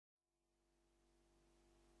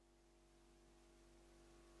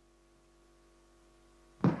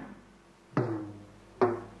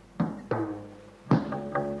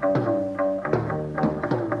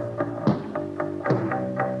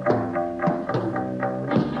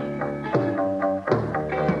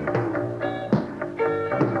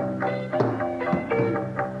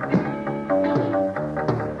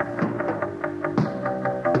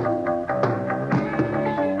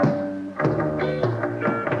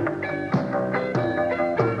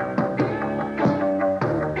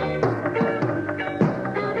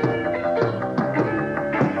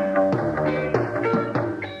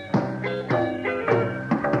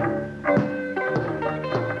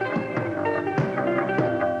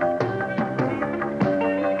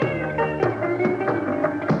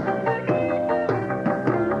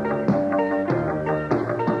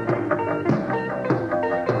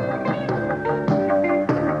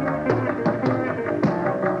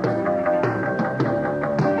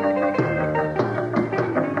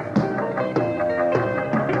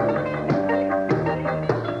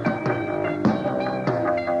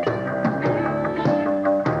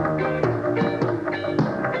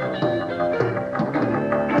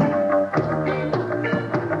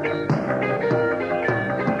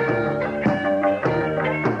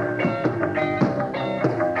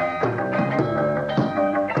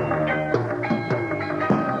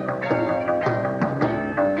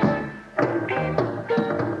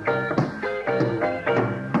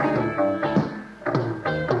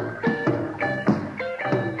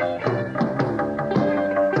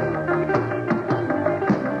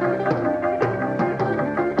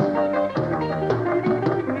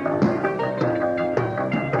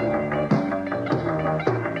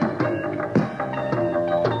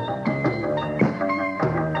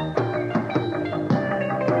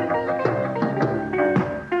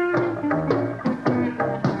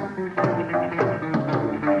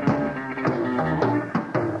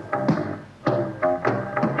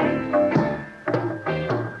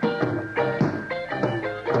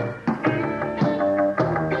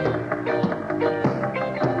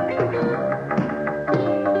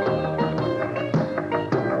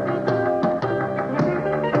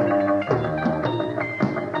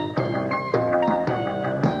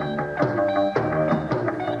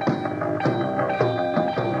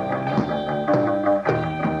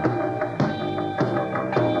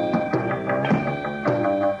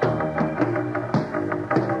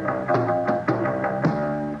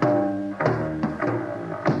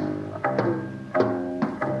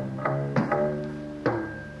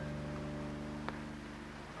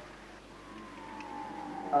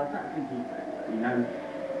I don't think he said that, you know.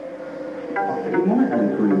 I think he might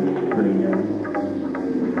have green.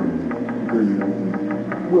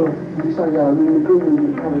 Well, you say that, I mean, the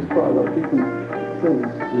green covers quite a lot of different things.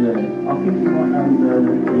 Yeah, I think he might have the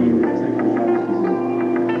technical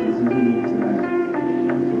fascism. He's really into that.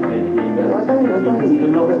 I don't think a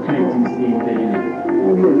lot of connecting CD, isn't it?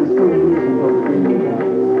 Well, yeah, there's still using of green.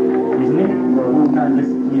 Isn't it? Well, no, this,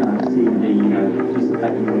 you know, CD, you know, just the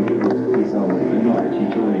fact you want to get this old and not actually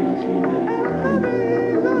joining the CD. I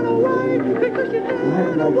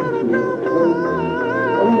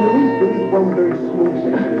mean, there is one very small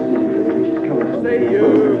section of CD which is coming. See you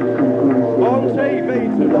on TV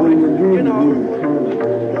tonight, you know,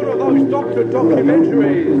 one of those doctor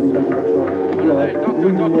documentaries. One of those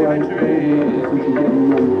doctor documentaries.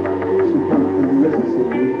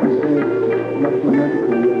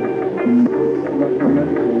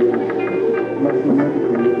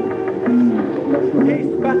 He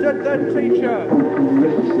spattered the teacher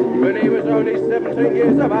when he was only 17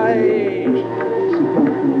 years of age.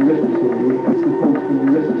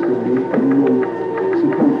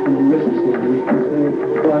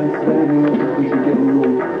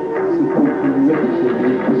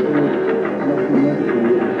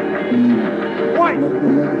 White!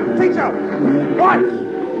 Teacher! White!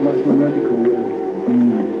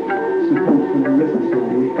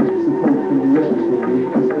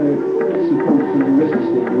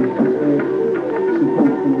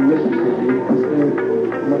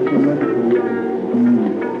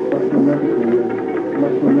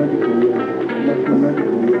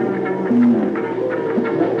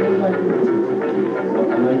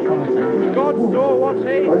 God saw what he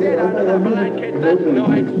did under that blanket that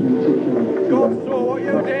night. God saw what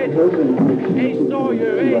you did. He saw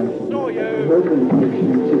you. He saw you.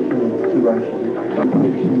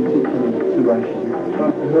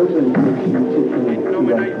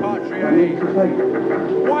 Nominate Patrie.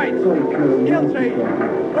 White. Guilty.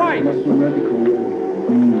 White.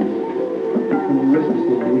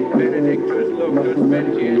 Benedictus luctus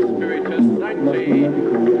mentius spiritus sancti.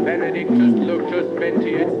 Benedictus luctus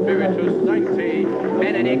mentius spiritus sancti.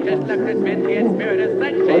 Benedictus luctus mentius spiritus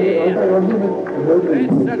sancti.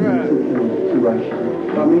 Etc.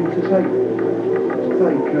 I mean, to take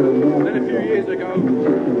then a few years ago,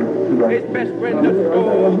 his best friend at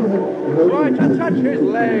school tried to touch his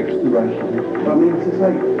legs. I mean, to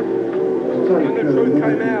take when the truth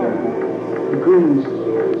came out. The Greens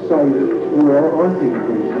say that, well, I think the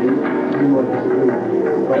Greens do, you might disagree,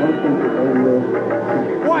 but I think that they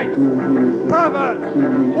White! Pervert!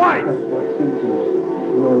 White!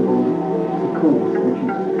 Rather than the cause, which is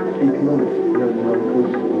economic, the underlying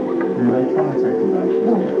cause. They try to take the notion.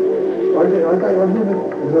 I've never heard anything.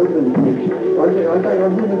 I've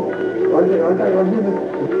never heard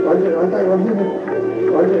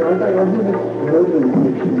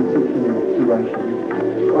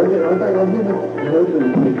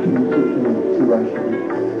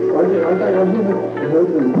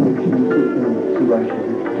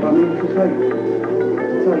I mean, to take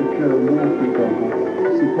war, for example,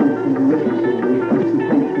 support from the legislature,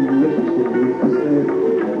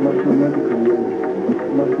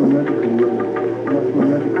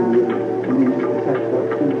 mathematical means attack like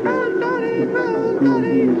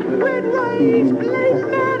With rage, blaze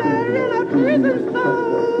matter in a prison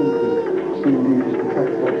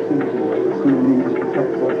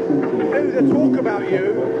Who's to talk about you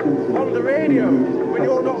on the radio when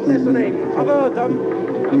you're not listening? I've heard them.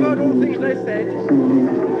 I've heard all the things they said.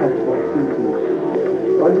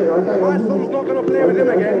 My son's not going to play with him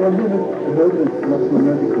again.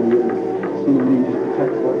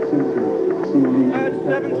 At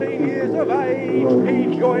 17 years of age,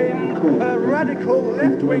 he joined a radical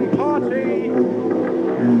left-wing party.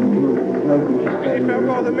 He felt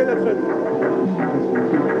rather militant.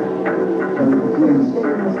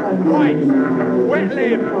 White! Wet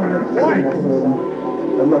lip! White!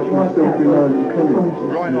 And much more self-reliant economy.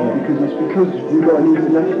 Right on. Because you've got an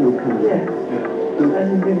international economy. The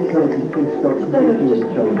countries can start competing with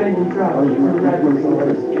each other. And then he and his friends attacked me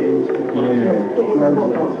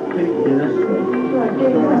in the street.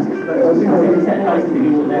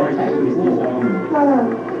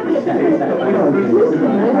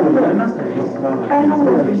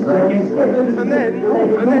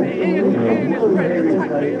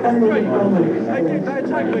 They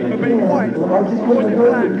attacked me for being white. Or was it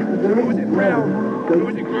black? Or was it brown? Or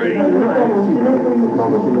was it green?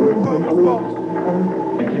 Purple spots.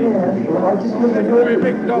 Very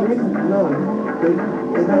big dogs.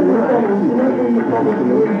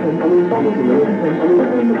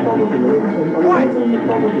 White!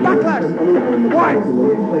 Backlash! White!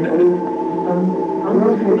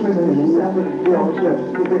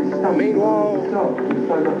 Meanwhile,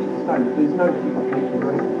 there's no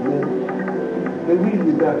they're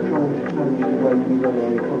really about trying to change the way we run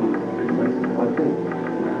our economy, I think.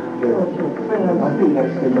 Yeah. I think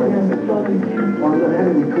that's the main thing. I'm not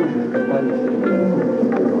having cautious about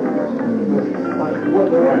what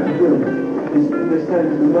they're actually doing is they're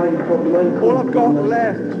saying the main problem. all I've got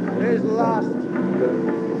left is lust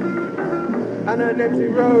and an empty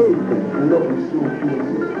road. We're not restored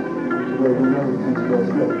choices to where we know things to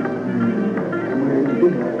ourselves. We're in the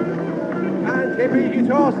big And hippie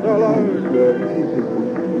guitar solos. where two people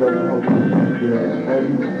run the whole country, and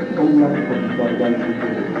all the other problems like racism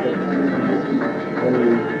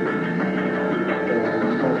and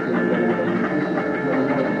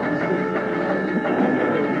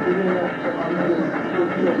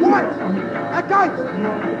White! Against!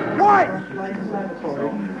 White!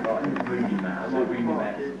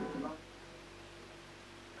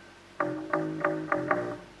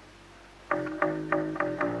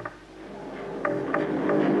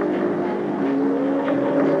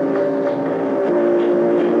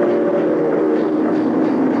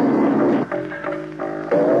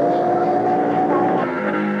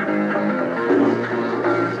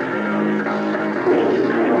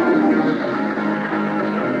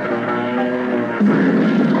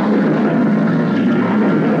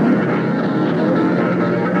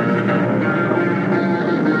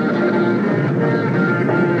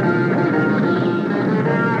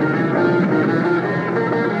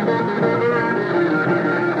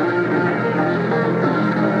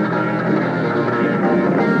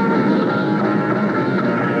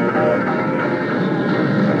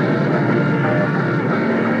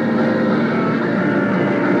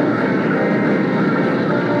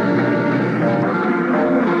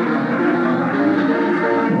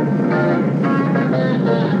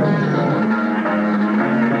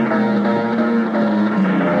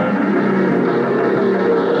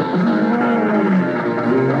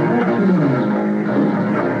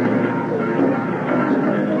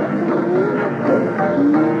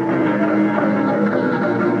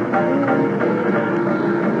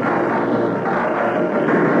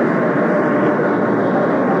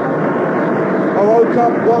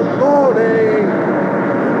 Up one morning,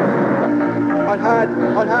 I'd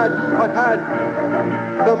had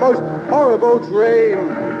the most horrible dream,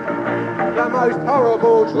 the most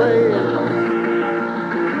horrible dream.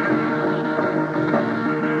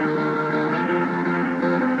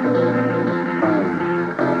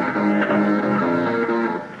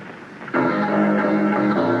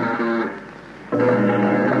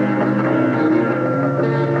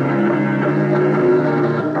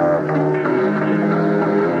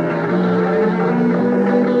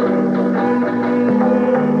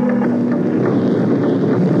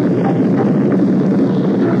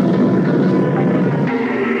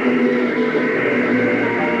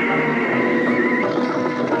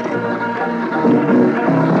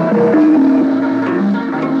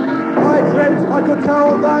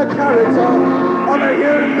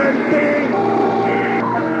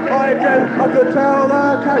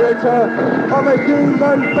 Of a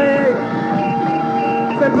human being,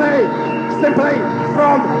 simply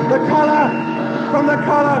from the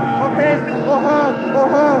colour of his or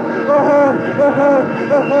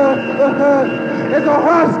his or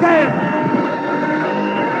her skin.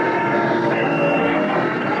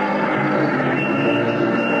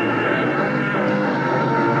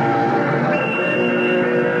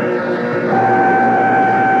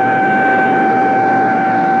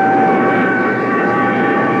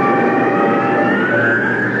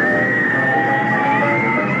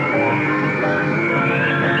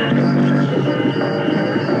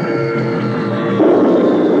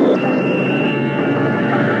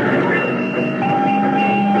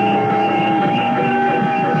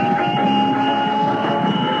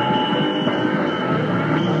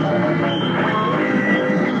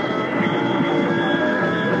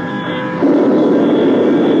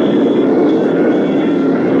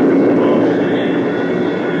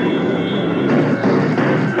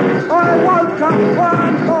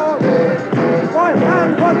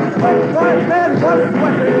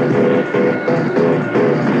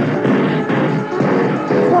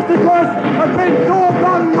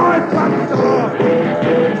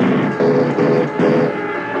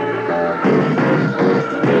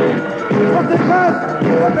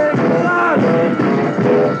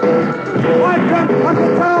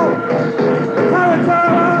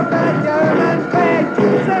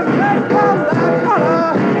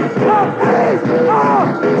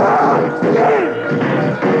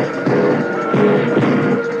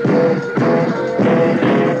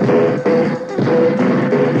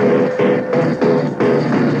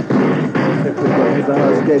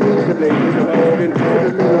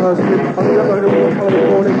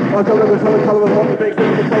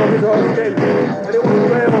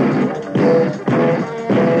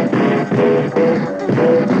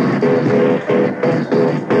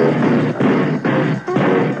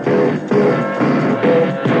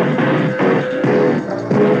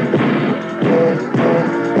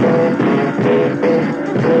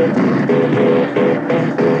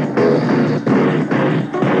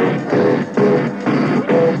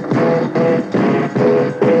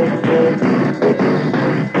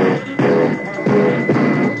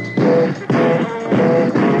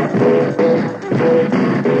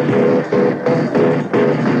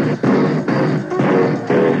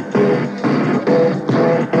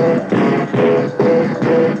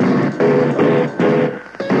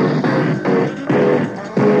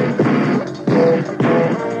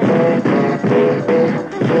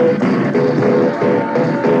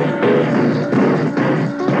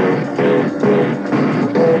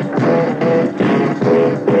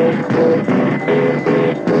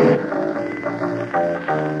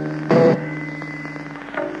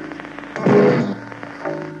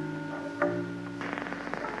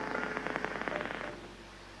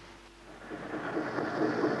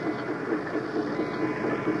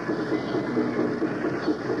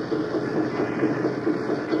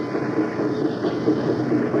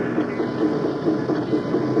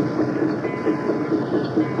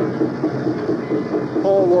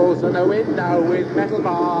 Four walls and a window with metal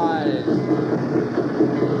bars,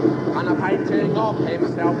 and a painting of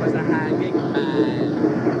himself as a hanging man.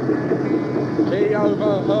 He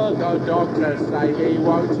overheard the doctor say he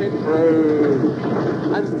won't improve,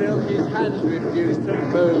 and still his hands refuse to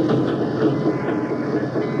move.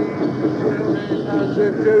 Still his hands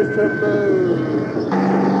refuse to move.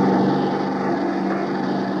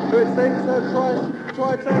 It thinks that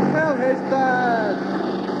tried to kill his dad.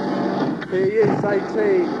 He is 18,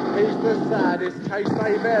 he's the saddest case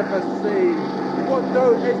they've ever seen. What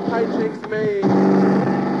do his paintings mean?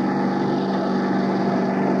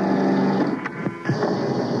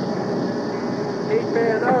 He'd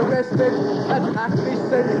been arrested at Hackney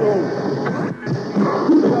Central.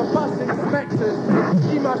 The bus inspector said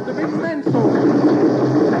he must have been mental.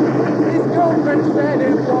 His girlfriend said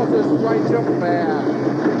it was a strange affair.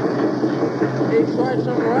 He tried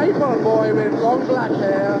to rape a boy with long black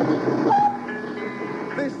hair.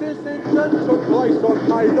 This incident took place on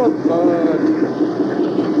May the 3rd.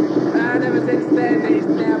 And ever since then he's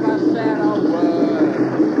never said a word.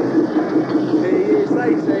 He is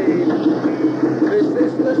 18. This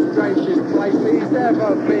is the strangest place he's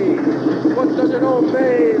ever been. What does it all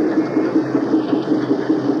mean?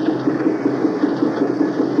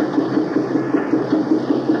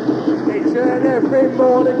 Each and every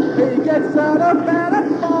morning he gets out of bed at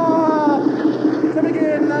 4 to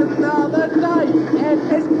begin another day in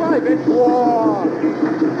his private war.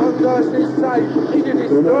 On Nursery's side, he's a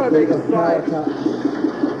disturbing sight,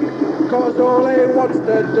 cause all he wants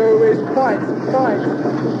to do is fight.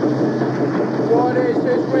 What is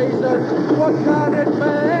his reason? What can it be?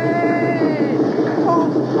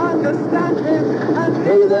 Can't understand him, and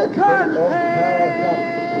neither can he.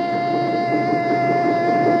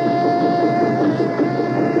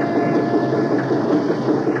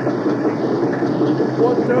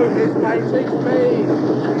 What do his paintings mean?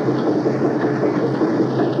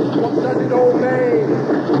 What does it all mean?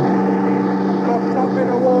 Locked up in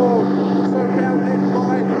a wall, surrounded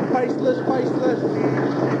by faceless faces.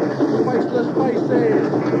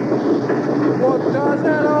 What does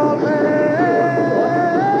it all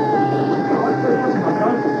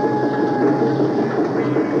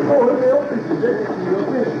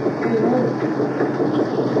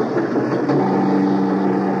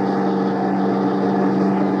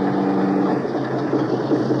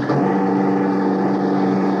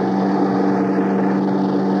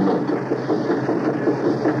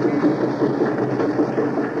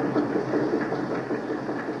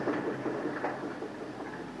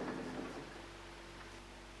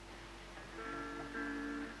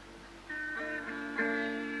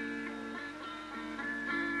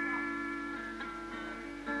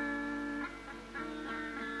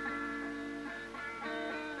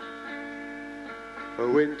A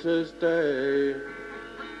winter's day,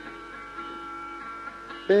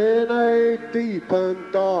 in a deep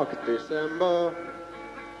and dark December,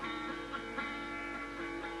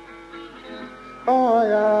 I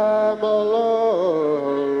am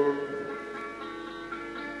alone,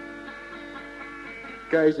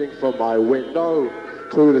 gazing from my window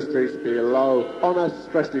to the streets below on a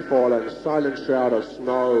freshly fallen silent shroud of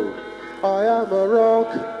snow. I am a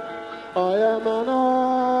rock, I am an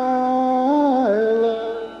island.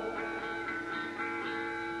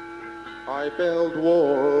 I build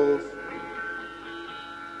walls,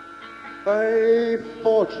 a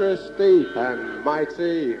fortress deep and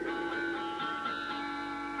mighty,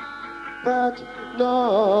 that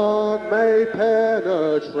none may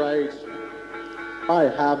penetrate. I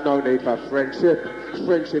have no need for friendship.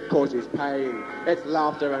 Friendship causes pain. It's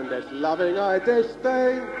laughter and it's loving I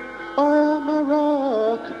disdain. I am a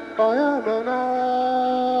rock, I am an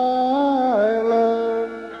island.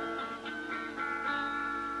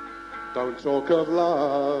 Don't talk of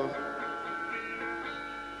love.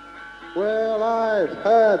 Well, I've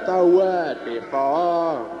heard the word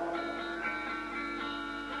before.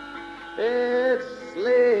 It's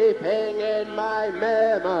sleeping in my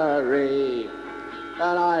memory,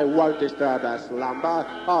 and I won't disturb the slumber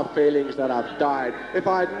of feelings that have died. If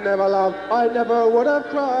I'd never loved, I never would have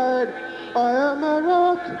cried. I am a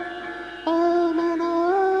rock, I am an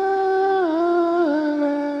island.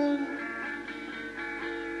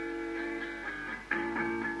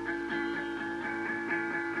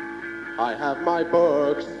 I I have my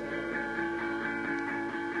books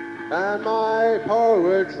and my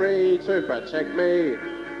poetry to protect me.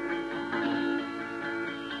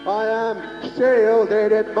 I am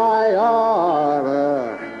shielded in my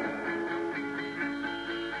armor,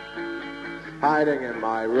 hiding in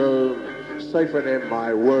my room, safe in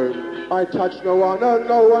my womb. I touch no one and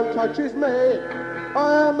no one touches me.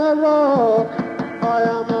 I am a rock, I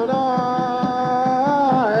am an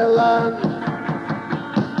island.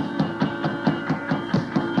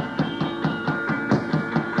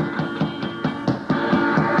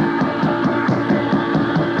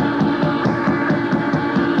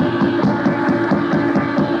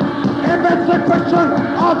 If it's a question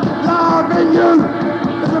of loving you,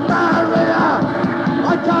 it's a barrier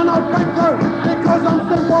I cannot break through, because I'm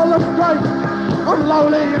simple and straight. I'm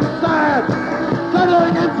lonely and sad,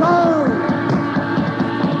 sitting in two.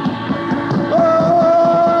 Oh,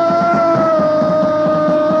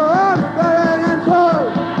 I'm sitting in two.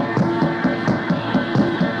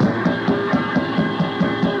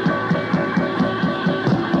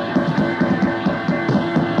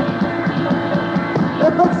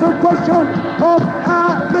 If it's a question of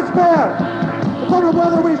atmosphere, it's not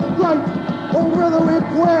whether we're straight or whether we're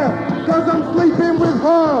queer, because I'm sleeping with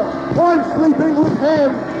her, I'm sleeping with him,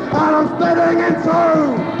 and I'm splitting in two.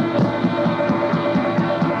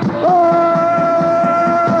 Oh,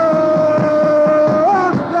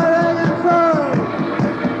 I'm splitting in two.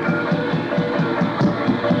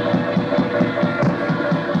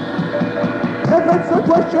 If it's a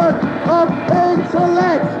question of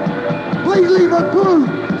intellect, please leave a clue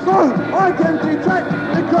so I can detect,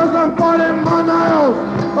 because I'm biting my nails,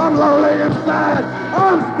 I'm lonely and sad,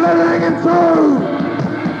 I'm splitting in two.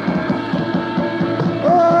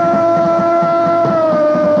 Oh,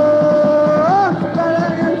 I'm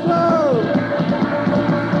splitting in two.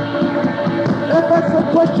 If it's a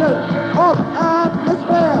question of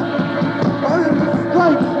atmosphere, I'm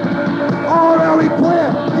straight or very clear,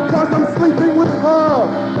 because I'm sleeping with her,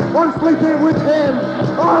 I'm sleeping with him,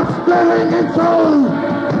 I'm splitting in two.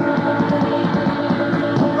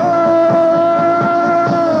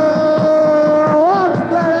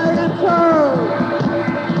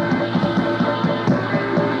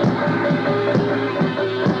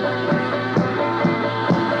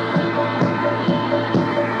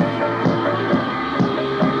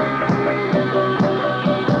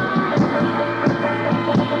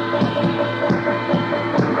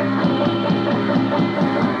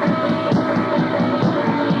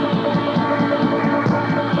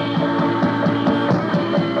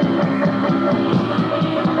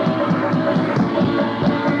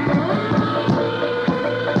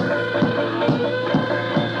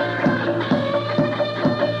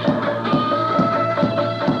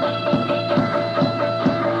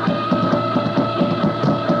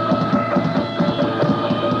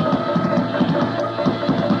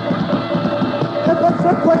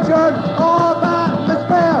 Question of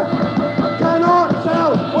atmosphere, cannot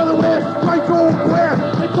tell whether we're straight or queer,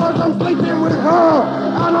 because I'm sleeping with her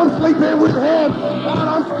and I'm sleeping with him, and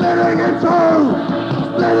I'm splitting in two,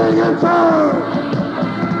 splitting in two,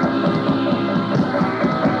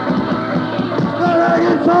 splitting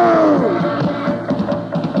in two.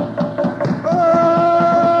 Oh,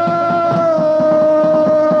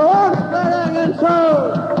 I'm splitting in two.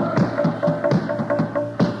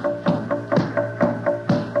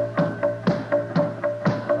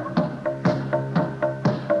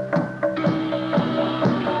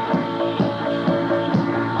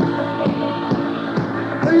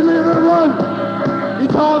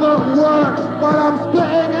 Guitar that works, but I'm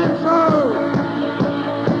splitting in two.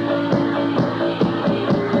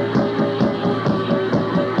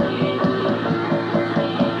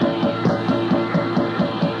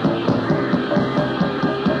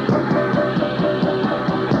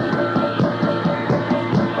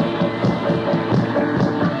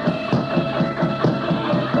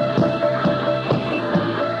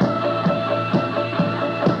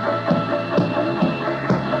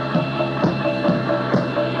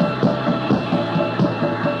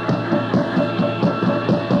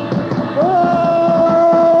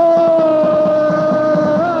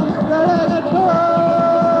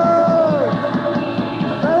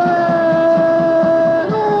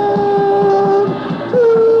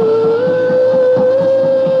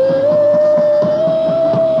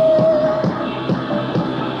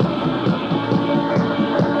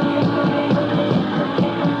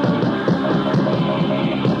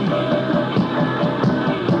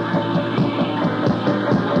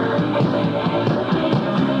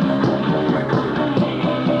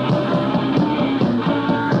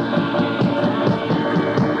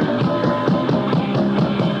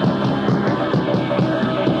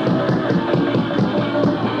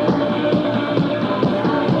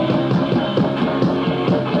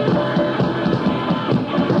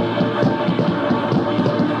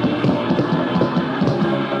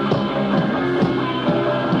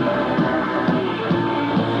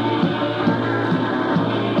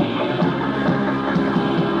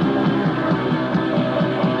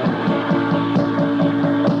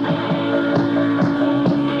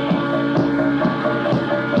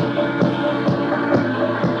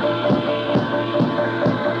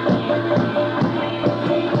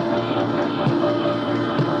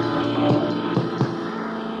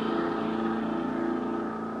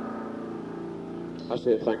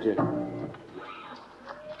 That's it, thank you.